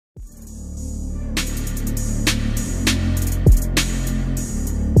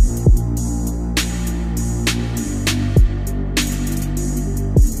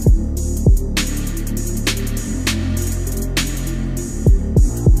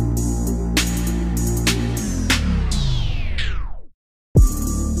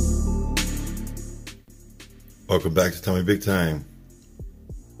Welcome back to Tell Me Big Time.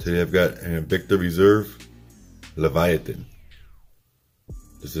 Today I've got an Invicta Reserve Leviathan.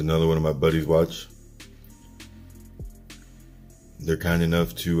 This is another one of my buddies' watch. They're kind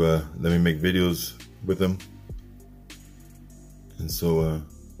enough to let me make videos with them. And so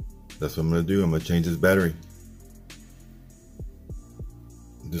that's what I'm going to do. I'm going to change this battery.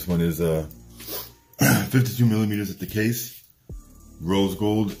 This one is 52 millimeters at the case. Rose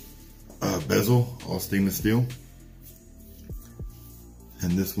gold bezel, all stainless steel.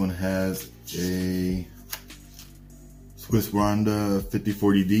 And this one has a Swiss Ronda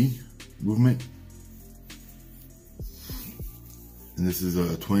 5040D movement. And this is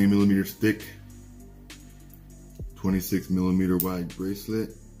a 20 millimeters thick, 26 millimeter wide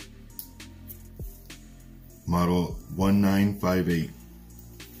bracelet. Model 1958.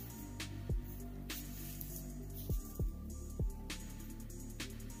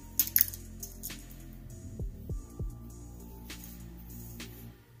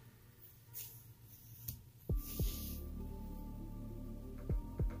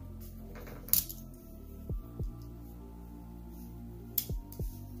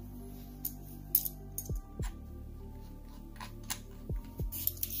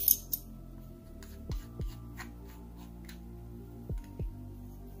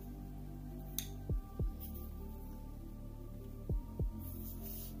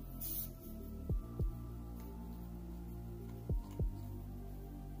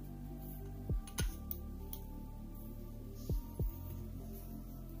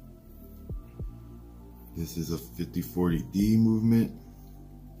 This is a 5040D movement,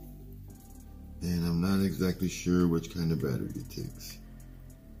 and I'm not exactly sure which kind of battery it takes.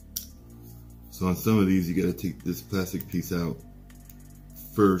 So on some of these, you got to take this plastic piece out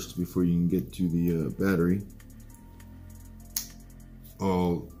first before you can get to the battery.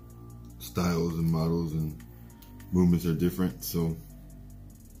 All styles and models and movements are different, so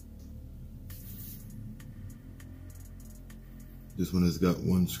this one has got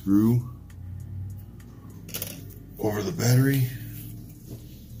one screw over the battery.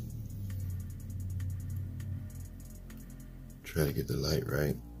 Try to get the light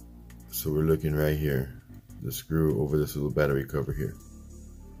right. So we're looking right here, the screw over this little battery cover here.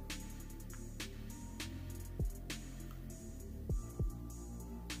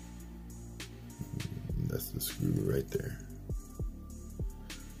 That's the screw right there.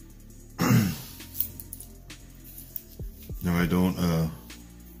 Now I don't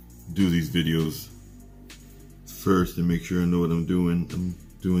do these videos first and make sure I know what I'm doing. I'm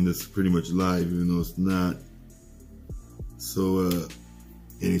doing this pretty much live, even though it's not. So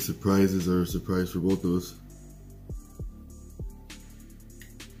any surprises are a surprise for both of us.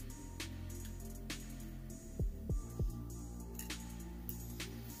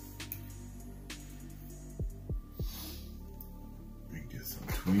 Let me get some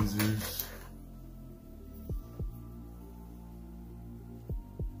tweezers.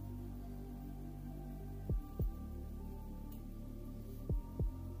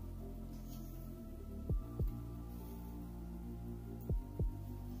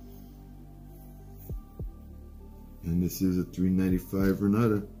 And this is a 395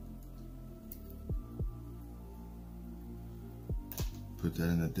 Ronda. Put that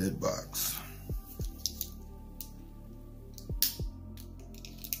in a dead box.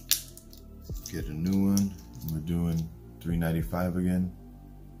 Get a new one. We're doing 395 again.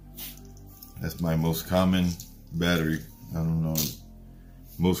 That's my most common battery. I don't know.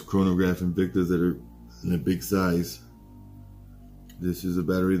 Most Chronograph Invictas that are in a big size, this is a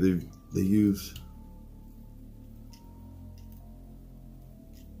battery they use.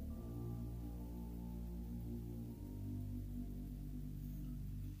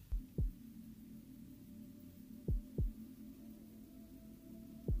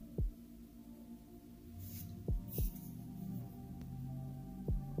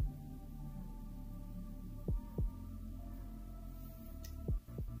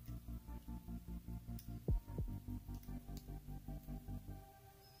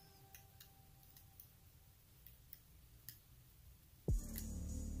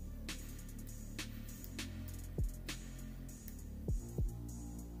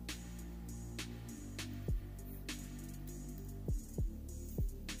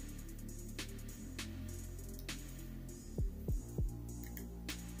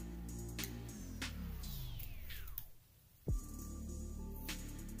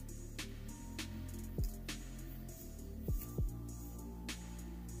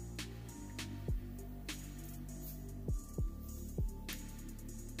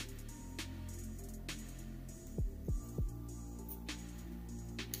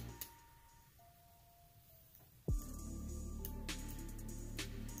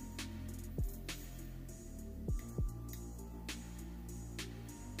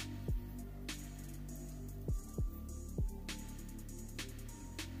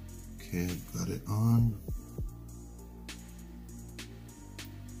 Okay, got it on.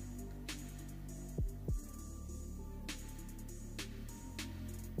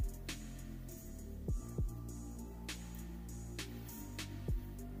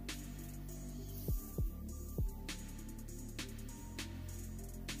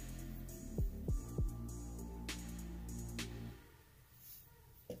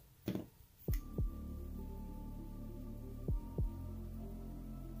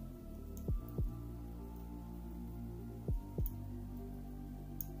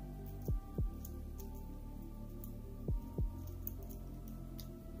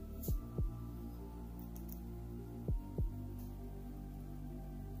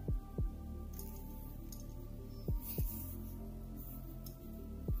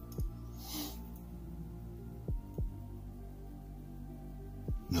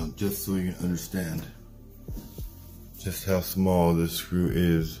 Now, just so you can understand just how small this screw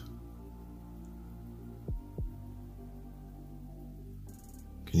is,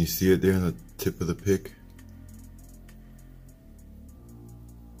 can you see it there on the tip of the pick?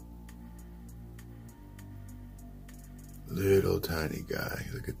 Little tiny guy,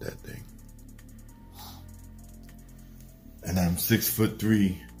 look at that thing. And I'm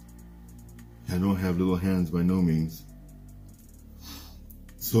 6'3". I don't have little hands by no means.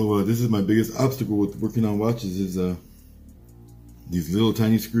 So this is my biggest obstacle with working on watches is these little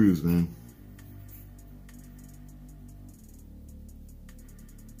tiny screws, man.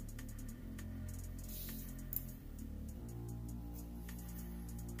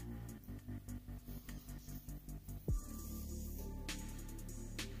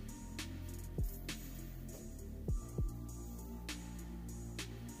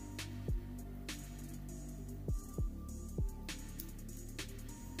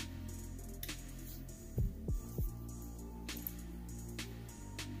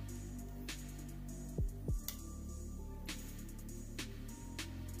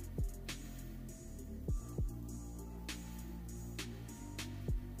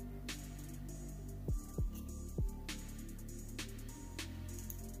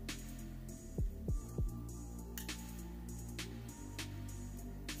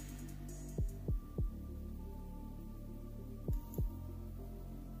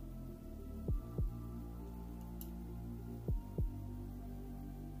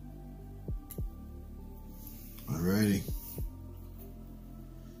 Alrighty.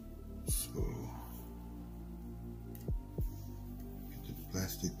 So get the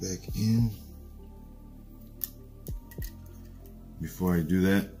plastic back in. Before I do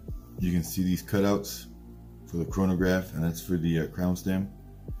that, you can see these cutouts for the chronograph, and that's for the crown stem.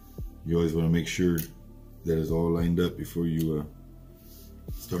 You always want to make sure that it's all lined up before you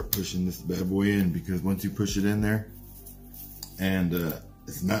start pushing this bad boy in, because once you push it in there and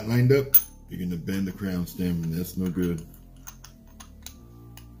it's not lined up, you're gonna bend the crown stem, and that's no good.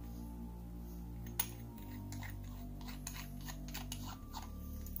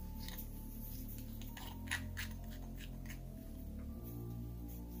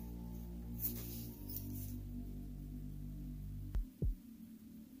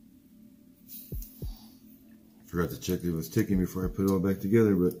 Forgot to check if it was ticking before I put it all back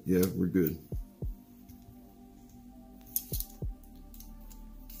together, but yeah, we're good.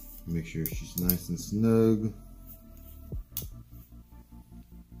 Make sure she's nice and snug.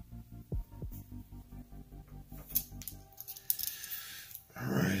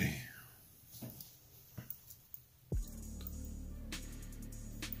 Alrighty.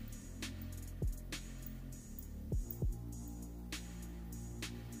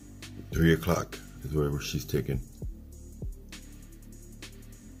 Three o'clock is wherever she's taken.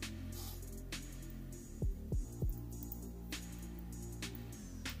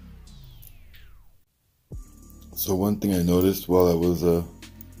 So one thing I noticed while I was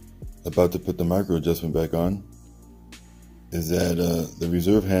about to put the micro adjustment back on is that the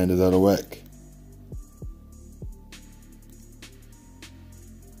reserve hand is out of whack.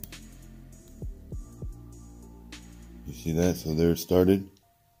 You see that? So there it started.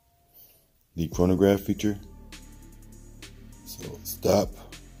 The chronograph feature. So stop,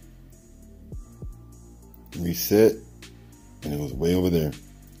 reset, and it was way over there.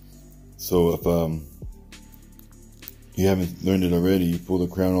 So if you haven't learned it already, you pull the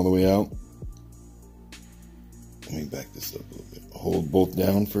crown all the way out. Let me back this up a little bit. Hold both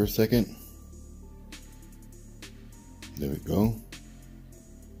down for a second. There we go.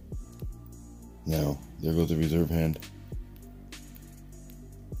 Now, there goes the reserve hand.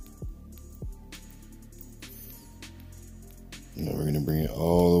 Now we're going to bring it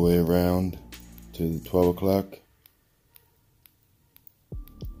all the way around to the 12 o'clock.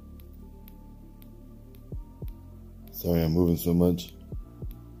 Sorry I'm moving so much.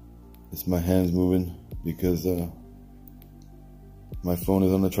 It's my hands moving because my phone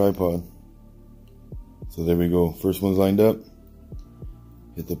is on the tripod. So there we go. First one's lined up.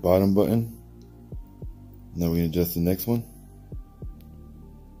 Hit the bottom button. Now we can adjust the next one.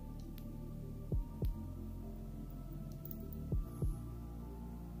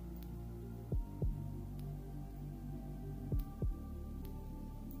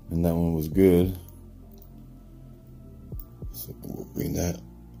 And that one was good. So we'll bring that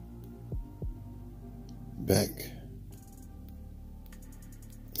back.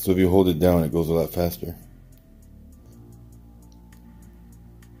 So if you hold it down, it goes a lot faster.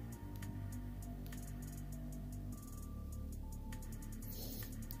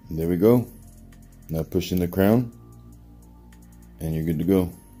 And there we go. Now push in the crown and you're good to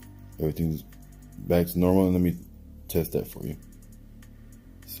go. Everything's back to normal, and let me test that for you.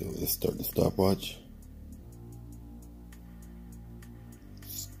 So let's start the stopwatch.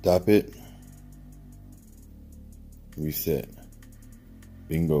 Stop it. Reset.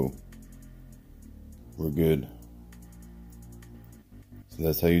 Bingo. We're good. So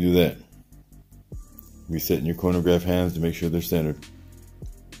that's how you do that. Resetting your chronograph hands to make sure they're centered.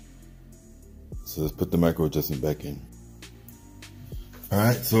 So let's put the micro adjustment back in.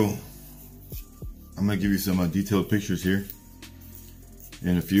 Alright, so I'm going to give you some detailed pictures here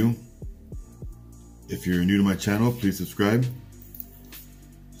in a few. If you're new to my channel, please subscribe.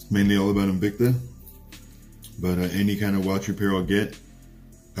 It's mainly all about Invicta, but any kind of watch repair I'll get,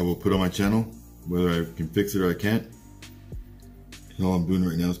 I will put on my channel, whether I can fix it or I can't. And all I'm doing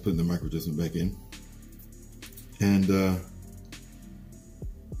right now is putting the micro adjustment back in. And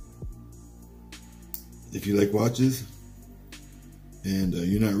if you like watches and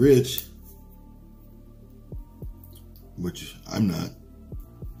you're not rich, which I'm not,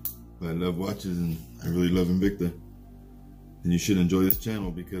 but I love watches and I really love Invicta, then you should enjoy this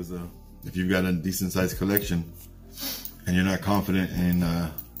channel, because if you've got a decent sized collection and you're not confident in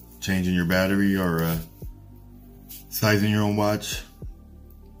changing your battery or sizing your own watch,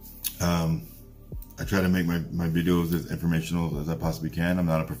 I try to make my videos as informational as I possibly can. I'm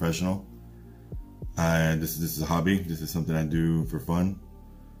not a professional. This is a hobby. This is something I do for fun,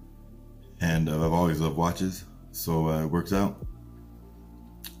 and I've always loved watches, so it works out.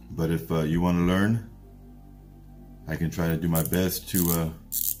 But if you want to learn, I can try to do my best to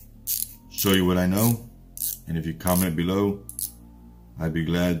show you what I know. And if you comment below, I'd be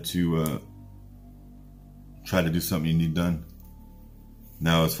glad to try to do something you need done.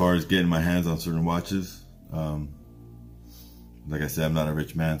 Now, as far as getting my hands on certain watches, like I said, I'm not a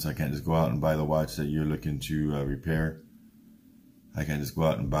rich man, so I can't just go out and buy the watch that you're looking to repair. I can't just go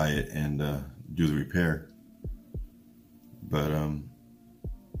out and buy it and do the repair. But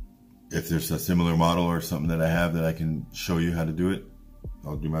if there's a similar model or something that I have that I can show you how to do it,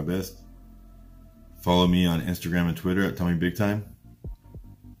 I'll do my best. Follow me on Instagram and Twitter at TommyBigTime.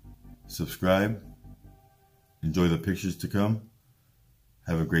 Subscribe. Enjoy the pictures to come.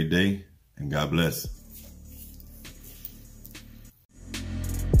 Have a great day, and God bless.